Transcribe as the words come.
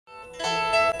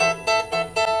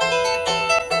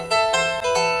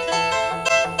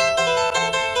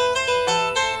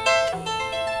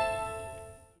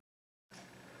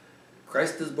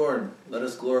born, let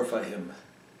us glorify him.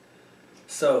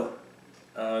 So,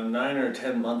 9 or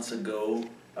 10 months ago,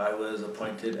 I was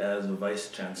appointed as a Vice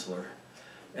Chancellor.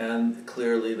 And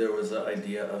clearly there was the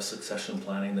idea of succession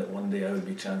planning that one day I would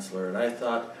be Chancellor. And I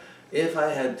thought, if I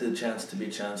had the chance to be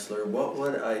Chancellor, what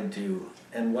would I do?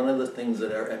 And one of the things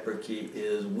that our Eparchy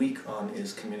is weak on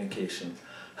is communication.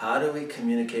 How do we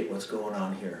communicate what's going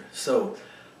on here? So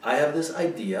I have this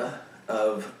idea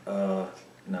of a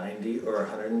 90 or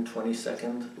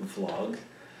 120-second vlog,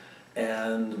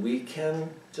 and we can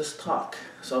just talk.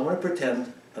 So I'm going to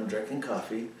pretend I'm drinking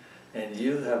coffee and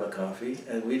you have a coffee,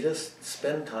 and we just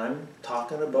spend time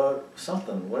talking about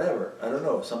something, whatever. I don't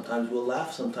know. Sometimes we'll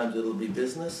laugh, sometimes it'll be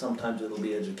business, sometimes it'll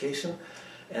be education,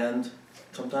 and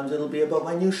sometimes it'll be about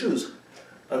my new shoes.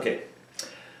 Okay.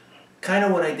 Kind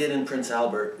of what I did in Prince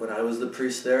Albert when I was the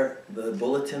priest there. The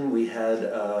bulletin, we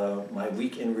had my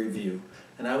week in review,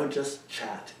 and I would just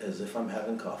chat as if I'm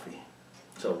having coffee.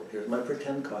 So here's my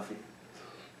pretend coffee.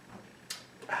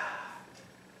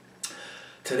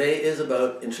 Today is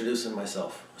about introducing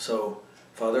myself. So,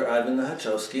 Father Ivan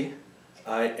Nahachewsky.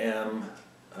 I am,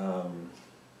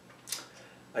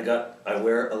 I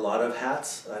wear a lot of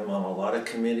hats. I'm on a lot of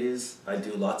committees. I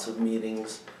do lots of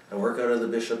meetings. I work out of the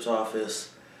bishop's office.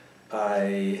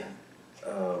 I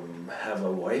have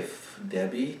a wife,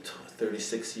 Debbie,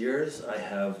 36 years. I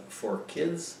have 4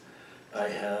 kids. I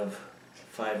have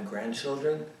 5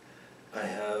 grandchildren. I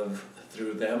have,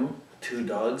 through them, 2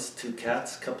 dogs, 2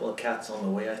 cats, a couple of cats on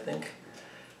the way, I think.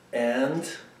 And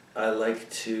I like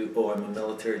to, I'm a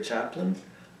military chaplain.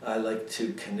 I like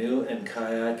to canoe and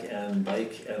kayak and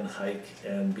bike and hike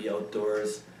and be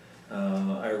outdoors.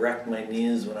 I wrecked my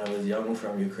knees when I was young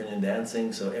from Ukrainian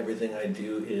dancing, so everything I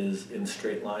do is in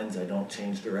straight lines. I don't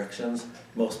change directions.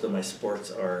 Most of my sports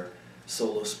are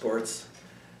solo sports.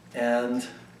 And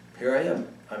here I am.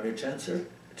 I'm your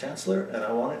Chancellor, and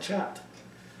I want to chat.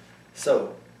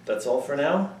 So, that's all for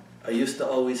now. I used to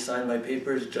always sign my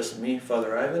papers, just me,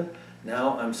 Father Ivan.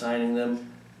 Now I'm signing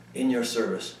them in your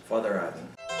service, Father Ivan.